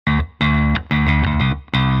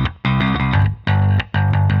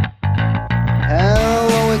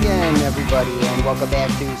Welcome back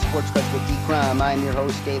to Sports Cuts with D. Crom. I'm your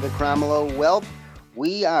host, David Cromwell. Well,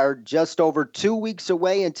 we are just over 2 weeks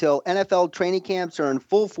away until NFL training camps are in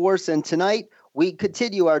full force, and tonight we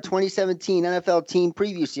continue our 2017 NFL team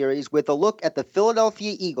preview series with a look at the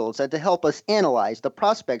Philadelphia Eagles. And to help us analyze the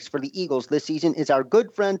prospects for the Eagles this season is our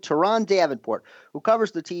good friend Teron Davenport, who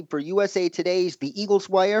covers the team for USA Today's The Eagles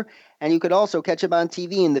Wire, and you could also catch him on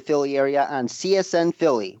TV in the Philly area on CSN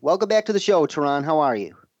Philly. Welcome back to the show, Teron. How are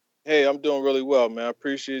you? Hey, I'm doing really well, man. I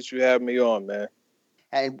appreciate you having me on, man.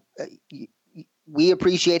 And we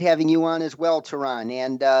appreciate having you on as well, Teron.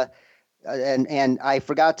 And I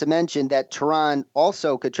forgot to mention that Teron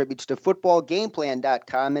also contributes to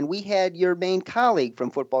footballgameplan.com, and we had your main colleague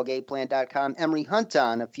from footballgameplan.com, Emery Hunt,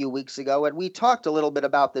 on a few weeks ago, and we talked a little bit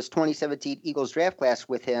about this 2017 Eagles draft class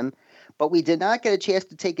with him, but we did not get a chance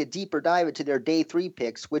to take a deeper dive into their day 3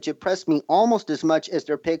 picks, which impressed me almost as much as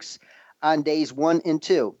their picks on days 1 and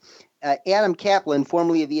 2. Adam Kaplan,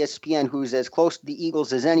 formerly of ESPN, who's as close to the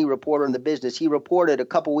Eagles as any reporter in the business, he reported a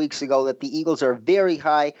couple weeks ago that the Eagles are very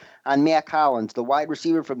high on Mack Hollins, the wide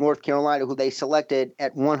receiver from North Carolina, who they selected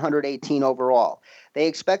at 118 overall. They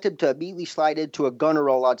expect him to immediately slide into a gunner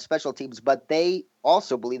role on special teams, but they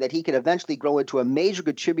also believe that he could eventually grow into a major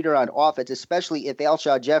contributor on offense, especially if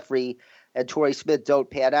Alshon Jeffrey and Torrey Smith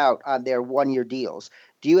don't pan out on their one-year deals.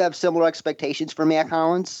 Do you have similar expectations for Mack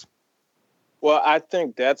Hollins? Well, I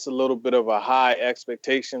think that's a little bit of a high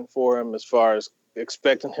expectation for him as far as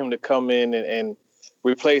expecting him to come in and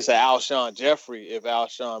replace Alshon Jeffrey if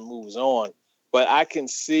Alshon moves on. But I can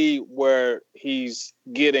see where he's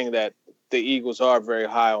getting that the Eagles are very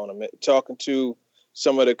high on him. Talking to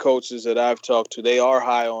some of the coaches that I've talked to, they are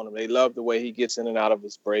high on him. They love the way he gets in and out of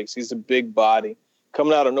his breaks. He's a big body.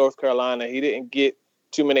 Coming out of North Carolina, he didn't get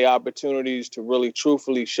too many opportunities to really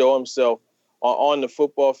truthfully show himself on the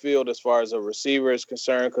football field as far as a receiver is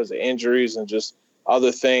concerned because of injuries and just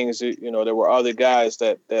other things. You know, there were other guys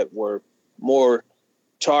that were more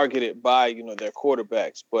targeted by, you know, their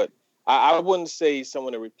quarterbacks. But I wouldn't say he's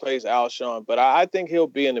someone to replace Alshon, but I think he'll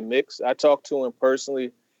be in the mix. I talked to him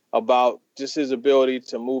personally about just his ability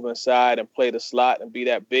to move inside and play the slot and be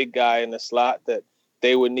that big guy in the slot that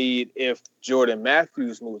they would need if Jordan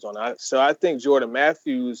Matthews moves on. So I think Jordan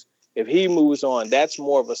Matthews, if he moves on, that's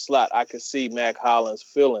more of a slot I could see Mack Hollins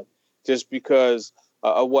filling just because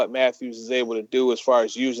of what Matthews is able to do as far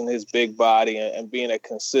as using his big body and being a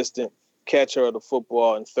consistent catcher of the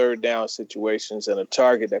football in third down situations and a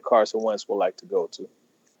target that Carson Wentz will like to go to.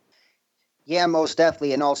 Yeah, most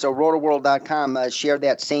definitely. And also, Rotoworld.com shared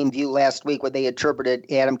that same view last week when they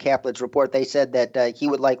interpreted Adam Kaplan's report. They said that he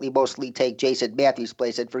would likely mostly take Jason Matthews'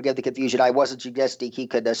 place. And forgive the confusion, I wasn't suggesting he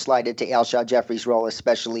could slide into Alshon Jeffrey's role,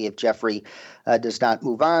 especially if Jeffrey does not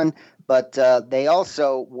move on. But they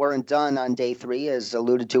also weren't done on day 3, as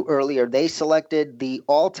alluded to earlier. They selected the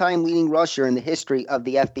all-time leading rusher in the history of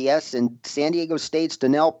the FBS in San Diego State's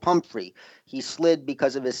Donnell Pumphrey. He slid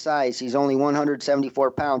because of his size. He's only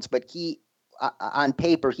 174 pounds, but on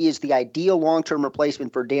paper, he is the ideal long-term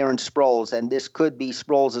replacement for Darren Sproles, and this could be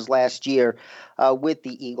Sproles' last year with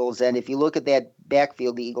the Eagles. And if you look at that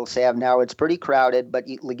backfield the Eagles have now, it's pretty crowded, but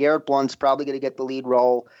LeGarrette Blount's probably going to get the lead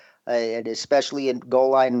role, and especially in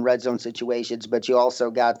goal line and red zone situations. But you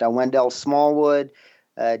also got Wendell Smallwood.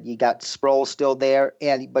 You got Sproles still there,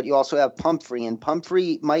 but you also have Pumphrey, and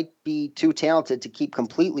Pumphrey might be too talented to keep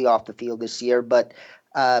completely off the field this year, but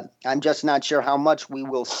I'm just not sure how much we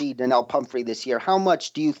will see Donnell Pumphrey this year. How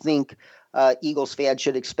much do you think Eagles fans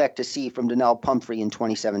should expect to see from Donnell Pumphrey in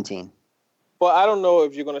 2017? Well, I don't know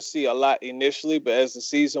if you're going to see a lot initially, but as the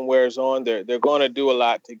season wears on, they're going to do a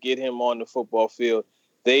lot to get him on the football field.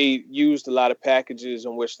 They used a lot of packages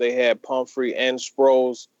in which they had Pumphrey and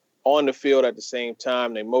Sproles on the field at the same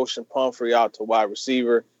time. They motioned Pumphrey out to wide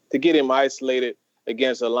receiver to get him isolated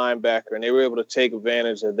against a linebacker, and they were able to take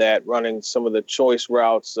advantage of that, running some of the choice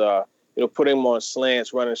routes, putting him on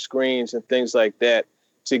slants, running screens and things like that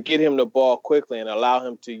to get him the ball quickly and allow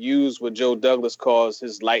him to use what Joe Douglas calls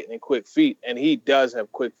his lightning quick feet. And he does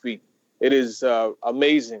have quick feet. It is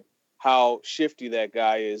amazing how shifty that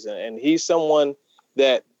guy is. And he's someone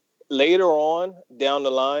that later on down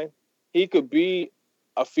the line, he could be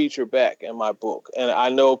a feature back in my book. And I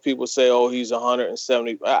know people say, oh, he's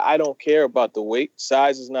 170. I don't care about the weight.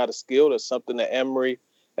 Size is not a skill. That's something that Emery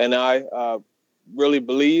and I really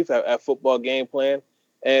believe at Football Game Plan.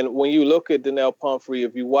 And when you look at Donnell Pumphrey,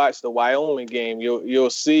 if you watch the Wyoming game, you'll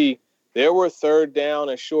see there were third down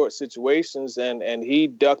and short situations, and he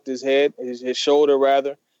ducked his head, his shoulder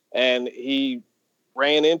rather, and he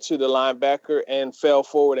ran into the linebacker and fell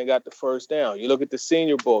forward and got the first down. You look at the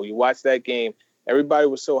Senior Bowl, you watch that game, everybody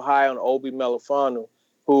was so high on Obi Melifonwu,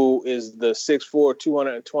 who is the 6'4",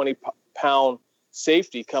 220-pound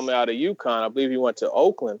safety coming out of UConn. I believe he went to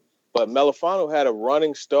Oakland. But Melifonwu had a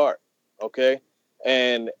running start, okay?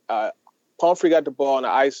 And Pumphrey got the ball in the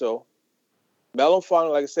ISO.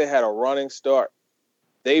 Melifonwu, like I said, had a running start.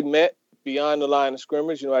 They met beyond the line of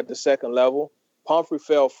scrimmage, at the second level. Pumphrey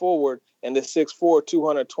fell forward, and the 6'4",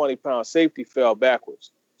 220-pound safety fell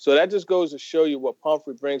backwards. So that just goes to show you what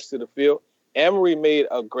Pumphrey brings to the field. Emory made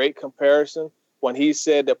a great comparison when he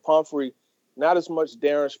said that Pumphrey, not as much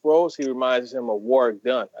Darren Sproles, he reminds him of Warrick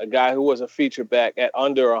Dunn, a guy who was a feature back at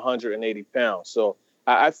under 180 pounds. So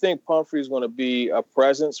I think Pumphrey is going to be a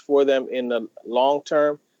presence for them in the long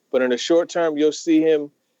term. But in the short term, you'll see him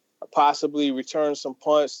possibly return some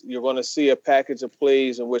punts. You're going to see a package of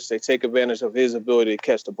plays in which they take advantage of his ability to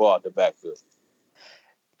catch the ball at the backfield.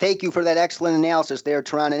 Thank you for that excellent analysis there,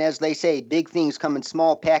 Teron. And as they say, big things come in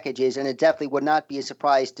small packages, and it definitely would not be a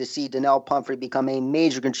surprise to see Donnell Pumphrey become a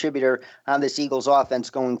major contributor on this Eagles offense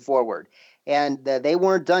going forward. And they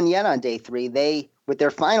weren't done yet on day 3. They, with their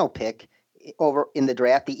final pick over in the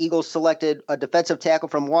draft, the Eagles selected a defensive tackle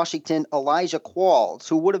from Washington, Elijah Qualls,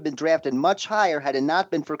 who would have been drafted much higher had it not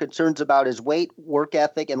been for concerns about his weight, work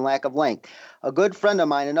ethic, and lack of length. A good friend of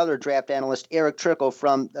mine, another draft analyst, Eric Trickle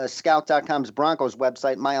from Scout.com's Broncos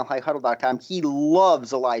website, milehighhuddle.com, he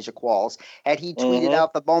loves Elijah Qualls. And he tweeted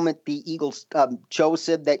out the moment the Eagles chose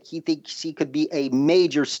him that he thinks he could be a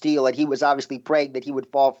major steal, and he was obviously praying that he would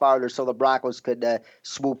fall farther so the Broncos could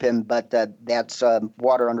swoop him, but that's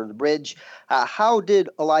water under the bridge. How did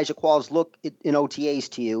Elijah Qualls look in OTAs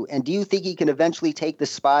to you, and do you think he can eventually take the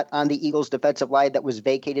spot on the Eagles' defensive line that was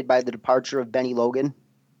vacated by the departure of Benny Logan?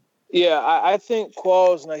 Yeah, I think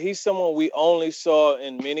Qualls, now he's someone we only saw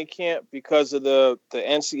in minicamp because of the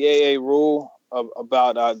NCAA rule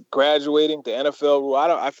about graduating, the NFL rule.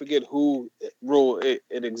 I forget who rule it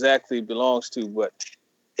exactly belongs to, but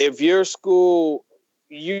if your school,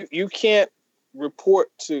 you can't report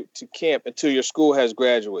to camp until your school has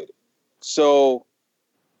graduated. So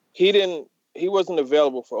he wasn't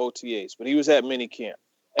available for OTAs, but he was at minicamp.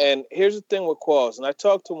 And here's the thing with Qualls, and I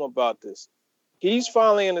talked to him about this. He's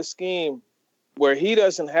finally in a scheme where he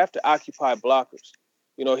doesn't have to occupy blockers.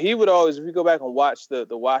 He would always, if you go back and watch the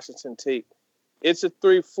Washington tape, it's a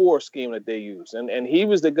 3-4 scheme that they use. And he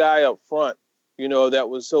was the guy up front, that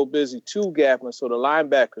was so busy two-gapping so the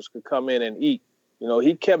linebackers could come in and eat.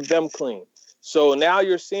 He kept them clean. So now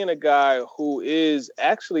you're seeing a guy who is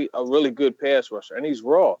actually a really good pass rusher, and he's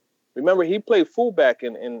raw. Remember, he played fullback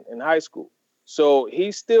in high school. So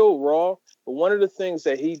he's still raw, but one of the things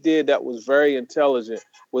that he did that was very intelligent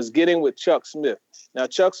was getting with Chuck Smith. Now,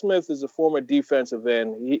 Chuck Smith is a former defensive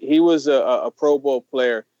end. He was a Pro Bowl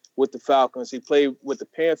player with the Falcons. He played with the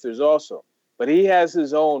Panthers also. But he has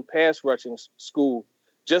his own pass rushing school,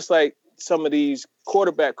 just like some of these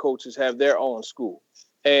quarterback coaches have their own school.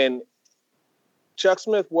 And Chuck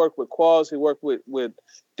Smith worked with Qualls. He worked with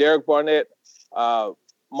Derek Barnett,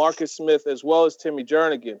 Marcus Smith, as well as Timmy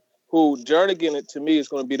Jernigan, who Jernigan, to me, is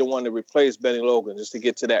going to be the one to replace Benny Logan, just to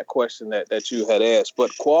get to that question that you had asked.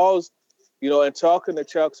 But Qualls, and talking to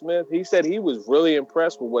Chuck Smith, he said he was really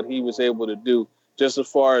impressed with what he was able to do, just as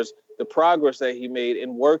far as the progress that he made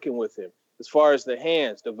in working with him, as far as the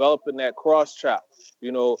hands, developing that cross chop.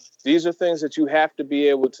 These are things that you have to be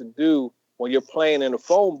able to do when you're playing in a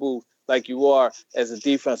phone booth like you are as a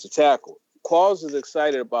defensive tackle. Qualls is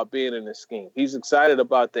excited about being in this scheme. He's excited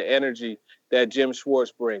about the energy that Jim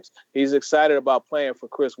Schwartz brings. He's excited about playing for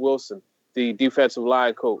Chris Wilson, the defensive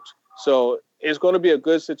line coach. So it's going to be a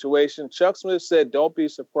good situation. Chuck Smith said, don't be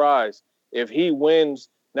surprised if he wins,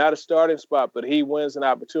 not a starting spot, but he wins an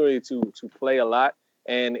opportunity to play a lot.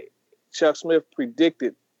 And Chuck Smith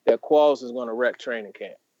predicted that Qualls is going to wreck training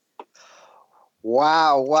camp.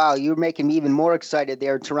 Wow. You're making me even more excited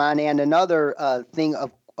there, Teron. And another thing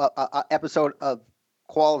of episode of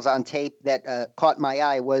Qualls on tape that caught my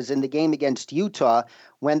eye was in the game against Utah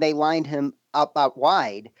when they lined him up out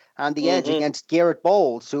wide on the edge against Garrett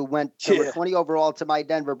Bowles, who went number 20 overall to my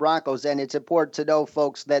Denver Broncos. And it's important to know,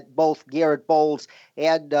 folks, that both Garrett Bowles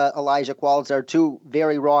and Elijah Qualls are two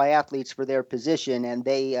very raw athletes for their position, and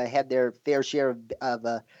they had their fair share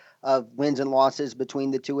of wins and losses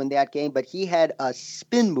between the two in that game. But he had a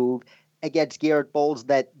spin move against Garrett Bowles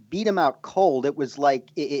that beat him out cold. It was like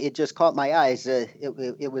it just caught my eyes.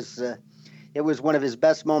 It was one of his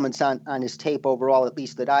best moments on his tape overall, at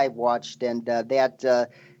least that I've watched, and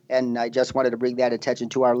and I just wanted to bring that attention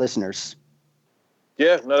to our listeners.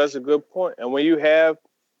 Yeah, no, that's a good point. And when you have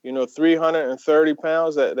 330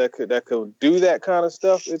 pounds that could do that kind of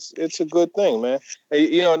stuff, it's a good thing, man.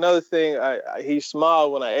 Hey, another thing, he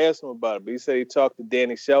smiled when I asked him about it, but he said he talked to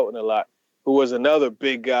Danny Shelton a lot. who was another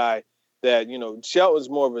big guy that, Shelton's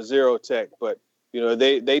more of a zero tech, but,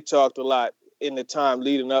 they talked a lot in the time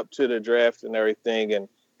leading up to the draft and everything.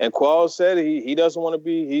 And Qualls said he doesn't want to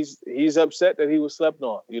be, he's upset that he was slept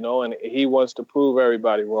on, and he wants to prove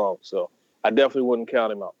everybody wrong. So I definitely wouldn't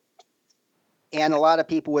count him out. And a lot of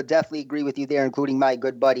people would definitely agree with you there, including my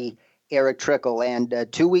good buddy, Eric Trickle. And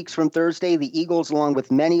 2 weeks from Thursday, the Eagles, along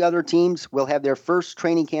with many other teams, will have their first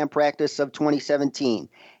training camp practice of 2017.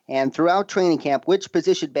 And throughout training camp, which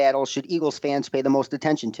position battles should Eagles fans pay the most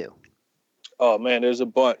attention to? Oh, man, there's a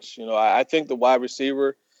bunch. I think the wide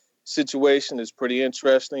receiver situation is pretty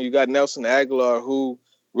interesting. You got Nelson Aguilar, who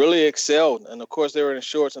really excelled. And, of course, they were in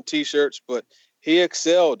shorts and T-shirts, but he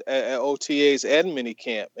excelled at OTAs and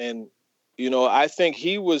minicamp. And, I think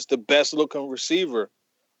he was the best-looking receiver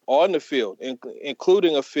on the field,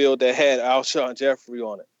 including a field that had Alshon Jeffrey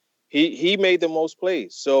on it. He made the most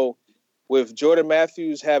plays. So with Jordan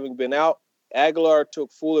Matthews having been out, Aguilar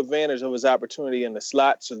took full advantage of his opportunity in the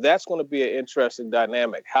slot. So that's going to be an interesting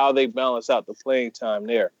dynamic, how they balance out the playing time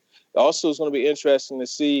there. Also, it's going to be interesting to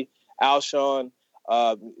see Alshon,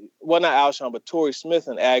 not Alshon, but Torrey Smith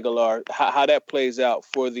and Aguilar, how that plays out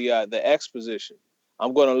for the X position.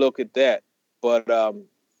 I'm going to look at that. But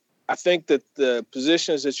I think that the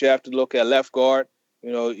positions that you have to look at, left guard,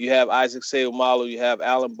 you have Isaac Seumalo, you have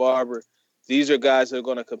Alan Barber. These are guys that are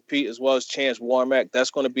going to compete, as well as Chance Warmack.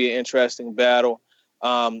 That's going to be an interesting battle.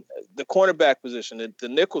 The cornerback position, the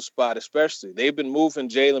nickel spot especially, they've been moving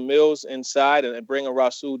Jalen Mills inside and bringing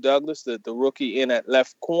Rasul Douglas, the rookie, in at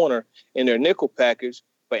left corner in their nickel package.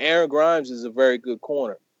 But Aaron Grimes is a very good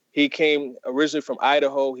corner. He came originally from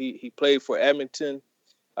Idaho. He played for Edmonton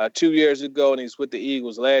 2 years ago, and he's with the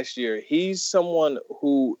Eagles last year. He's someone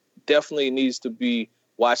who definitely needs to be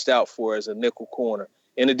watched out for as a nickel corner.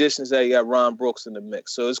 In addition to that, you got Ron Brooks in the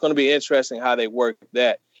mix. So it's going to be interesting how they work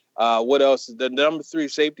that. What else? The number 3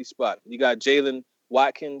 safety spot. You got Jalen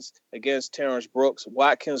Watkins against Terrence Brooks.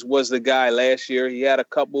 Watkins was the guy last year. He had a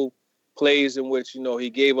couple plays in which, he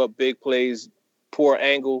gave up big plays, poor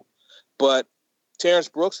angle. But Terrence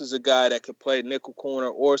Brooks is a guy that could play nickel corner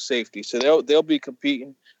or safety. So they'll be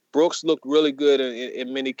competing. Brooks looked really good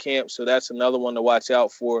in mini camp, so that's another one to watch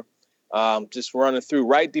out for. Just running through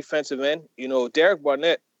right defensive end. Derek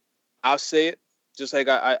Barnett, I'll say it, just like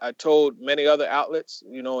I told many other outlets,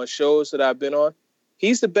 and shows that I've been on,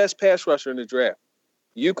 he's the best pass rusher in the draft.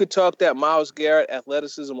 You could talk that Myles Garrett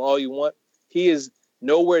athleticism all you want. He is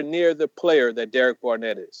nowhere near the player that Derek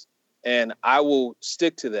Barnett is. And I will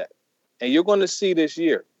stick to that. And you're going to see this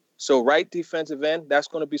year. So right defensive end, that's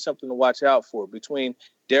going to be something to watch out for. Between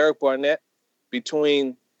Derek Barnett,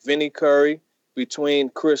 between Vinnie Curry, between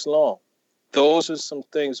Chris Long. Those are some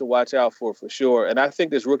things to watch out for sure. And I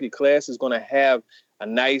think this rookie class is going to have a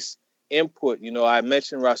nice input. I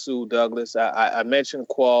mentioned Rasul Douglas. I mentioned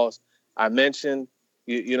Qualls. I mentioned,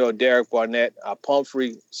 Derek Barnett,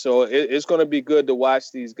 Pumphrey. So it's going to be good to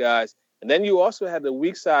watch these guys. And then you also have the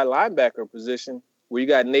weak side linebacker position where you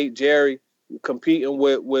got Nate Jerry competing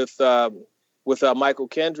with Michael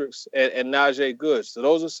Kendricks and Najee Goods. So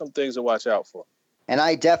those are some things to watch out for. And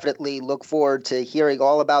I definitely look forward to hearing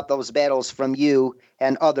all about those battles from you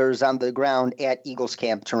and others on the ground at Eagles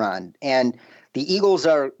Camp Tehran. And the Eagles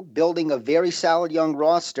are building a very solid young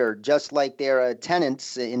roster, just like their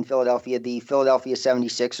tenants in Philadelphia, the Philadelphia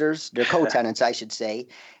 76ers, their co-tenants, I should say.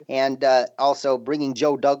 And also bringing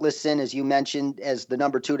Joe Douglas in, as you mentioned, as the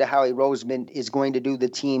number 2 to Howie Roseman is going to do the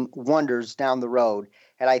team wonders down the road.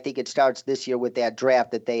 And I think it starts this year with that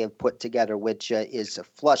draft that they have put together, which is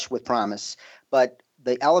flush with promise. But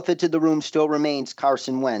the elephant in the room still remains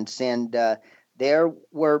Carson Wentz. And there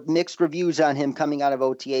were mixed reviews on him coming out of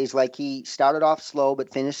OTAs. Like, he started off slow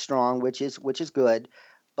but finished strong, which is good.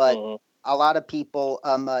 But a lot of people,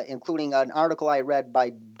 including an article I read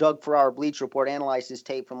by Doug Farrar, Bleach Report, analyzed his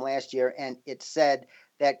tape from last year, and it said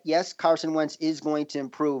that, yes, Carson Wentz is going to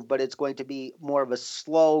improve, but it's going to be more of a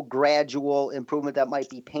slow, gradual improvement that might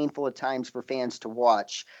be painful at times for fans to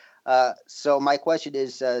watch. So my question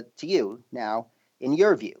is to you now, in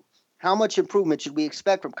your view, how much improvement should we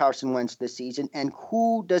expect from Carson Wentz this season, and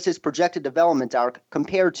who does his projected development arc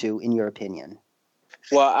compare to, in your opinion?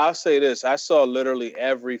 Well, I'll say this. I saw literally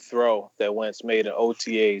every throw that Wentz made in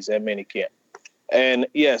OTAs at minicamp. And,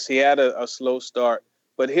 yes, he had a slow start.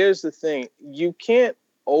 But here's the thing. You can't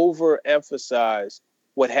overemphasize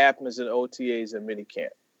what happens in OTAs and minicamp.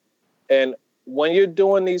 And when you're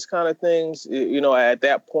doing these kind of things, at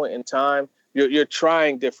that point in time, you're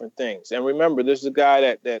trying different things. And remember, this is a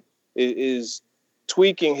guy that is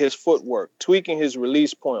tweaking his footwork, tweaking his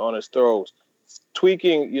release point on his throws,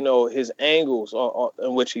 tweaking, his angles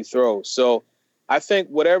in which he throws. So I think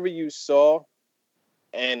whatever you saw,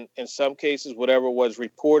 and in some cases, whatever was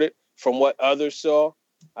reported from what others saw,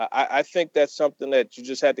 I think that's something that you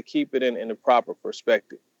just have to keep it in the proper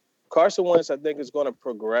perspective. Carson Wentz, I think, is going to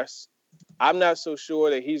progress. I'm not so sure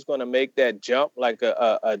that he's going to make that jump like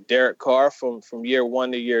a Derek Carr from year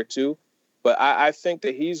 1 to year 2. But I think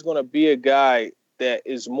that he's going to be a guy that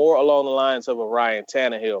is more along the lines of a Ryan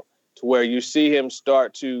Tannehill, to where you see him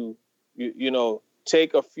start to,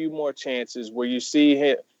 take a few more chances, where you see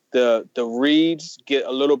him, the reads get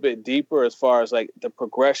a little bit deeper as far as like the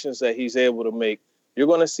progressions that he's able to make. You're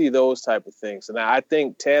going to see those type of things. And I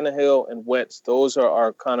think Tannehill and Wentz, those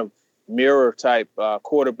are kind of mirror type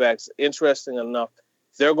quarterbacks. Interesting enough,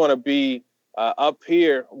 they're going to be up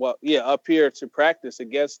here to practice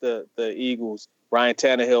against the Eagles, Ryan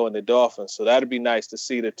Tannehill and the Dolphins. So that'd be nice to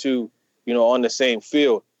see the two, on the same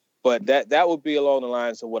field. But that would be along the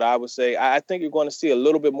lines of what I would say. I think you're going to see a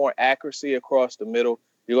little bit more accuracy across the middle.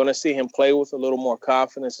 You're going to see him play with a little more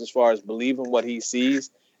confidence as far as believing what he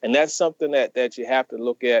sees. And that's something that you have to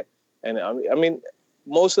look at. And I mean,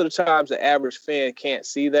 most of the times the average fan can't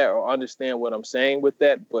see that or understand what I'm saying with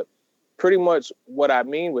that. But pretty much what I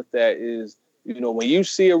mean with that is, when you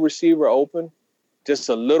see a receiver open, just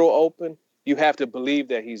a little open, you have to believe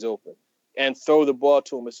that he's open and throw the ball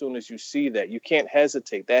to him as soon as you see that. You can't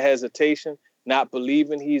hesitate. That hesitation, not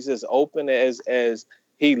believing he's as open as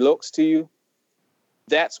he looks to you,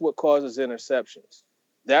 that's what causes interceptions.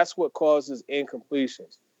 That's what causes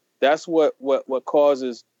incompletions. That's what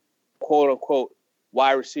causes, quote unquote,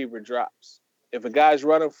 wide receiver drops. If a guy's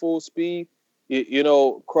running full speed,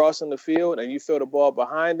 crossing the field, and you throw the ball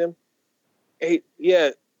behind him,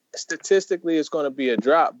 statistically it's going to be a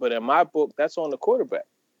drop. But in my book, that's on the quarterback,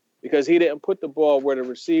 because he didn't put the ball where the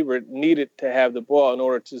receiver needed to have the ball in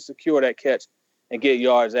order to secure that catch and get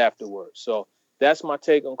yards afterwards. So that's my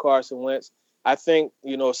take on Carson Wentz. I think,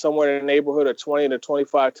 somewhere in the neighborhood of 20 to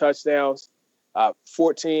 25 touchdowns,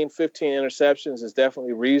 14, 15 interceptions is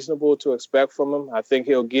definitely reasonable to expect from him. I think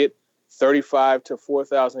he'll get 35 to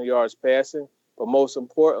 4,000 yards passing. But most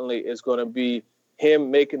importantly, it's going to be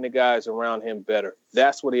him making the guys around him better.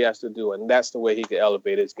 That's what he has to do, and that's the way he can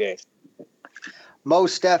elevate his game.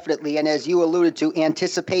 Most definitely. And as you alluded to,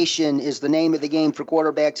 anticipation is the name of the game for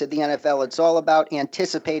quarterbacks at the NFL. It's all about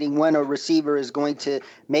anticipating when a receiver is going to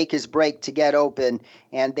make his break to get open.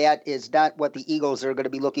 And that is not what the Eagles are going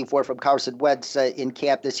to be looking for from Carson Wentz in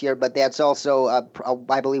camp this year. But that's also,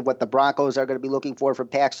 I believe, what the Broncos are going to be looking for from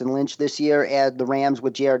Paxton Lynch this year, and the Rams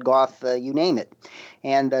with Jared Goff, you name it.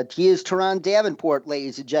 And he is Teron Davenport,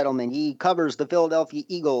 ladies and gentlemen. He covers the Philadelphia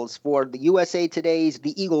Eagles for the USA Today's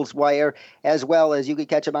The Eagles Wire, as well as you can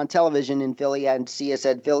catch him on television in Philly and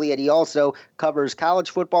CSN Philly. And he also covers college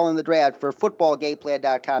football and the draft for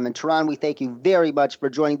footballgameplan.com. And Teron, we thank you very much for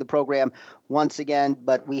joining the program once again.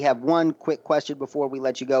 But we have one quick question before we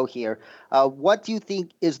let you go here. What do you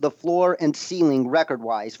think is the floor and ceiling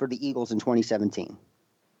record-wise for the Eagles in 2017?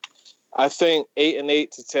 I think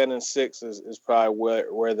 8-8 to 10-6 is probably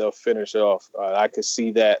where they'll finish off. I could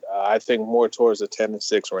see that. I think more towards the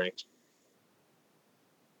 10-6 range.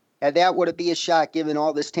 And that would be a shot given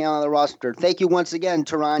all this talent on the roster. Thank you once again,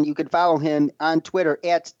 Teron. You can follow him on Twitter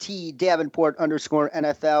at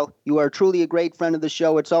 @TDavenport_NFL. You are truly a great friend of the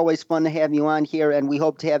show. It's always fun to have you on here, and we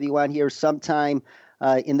hope to have you on here sometime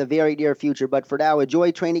in the very near future. But for now,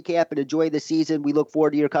 enjoy training camp and enjoy the season. We look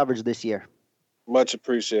forward to your coverage this year. Much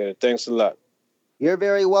appreciated. Thanks a lot. You're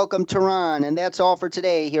very welcome, Teron. And that's all for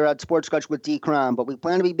today here at Sports Crunch with D. Crom. But we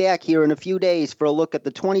plan to be back here in a few days for a look at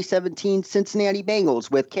the 2017 Cincinnati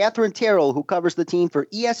Bengals with Catherine Terrell, who covers the team for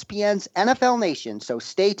ESPN's NFL Nation. So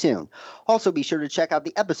stay tuned. Also, be sure to check out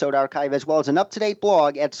the episode archive as well as an up-to-date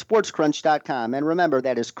blog at sportscrunch.com. And remember,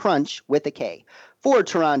 that is Crunch with a K. For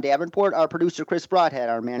Teron Davenport, our producer Chris Broadhead,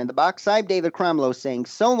 our man in the box, I'm David Cromlow saying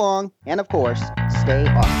so long, and of course, stay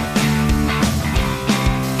awesome.